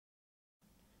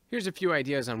Here's a few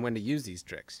ideas on when to use these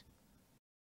tricks.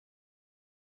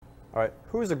 All right,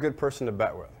 who's a good person to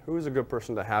bet with? Who's a good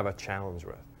person to have a challenge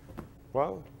with?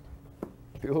 Well,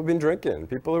 people who've been drinking,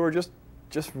 people who are just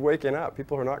waking up,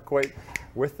 people who are not quite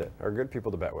with it are good people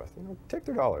to bet with. You know, take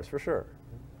their dollars for sure.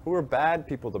 Who are bad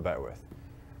people to bet with?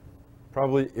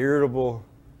 Probably irritable,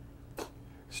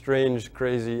 strange,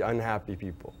 crazy, unhappy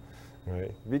people.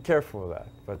 Right? Be careful of that.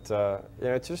 But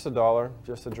yeah, it's just $1,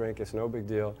 just a drink. It's no big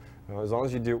deal. As long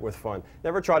as you do it with fun.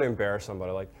 Never try to embarrass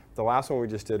somebody. Like the last one we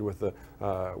just did with the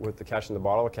catching the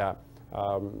bottle cap.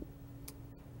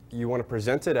 You want to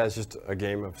present it as just a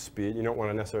game of speed. You don't want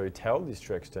to necessarily tell these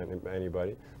tricks to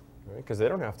anybody, because they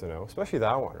don't have to know. Especially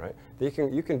that one, right?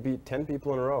 You can beat 10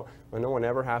 people in a row, and no one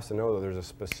ever has to know that there's a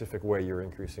specific way you're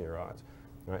increasing your odds,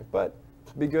 right? But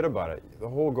be good about it. The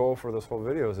whole goal for this whole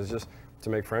video is just to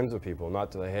make friends with people,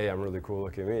 not to, hey, I'm really cool,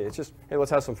 look at me. It's just, hey,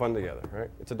 let's have some fun together, right?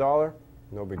 It's $1,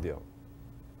 no big deal.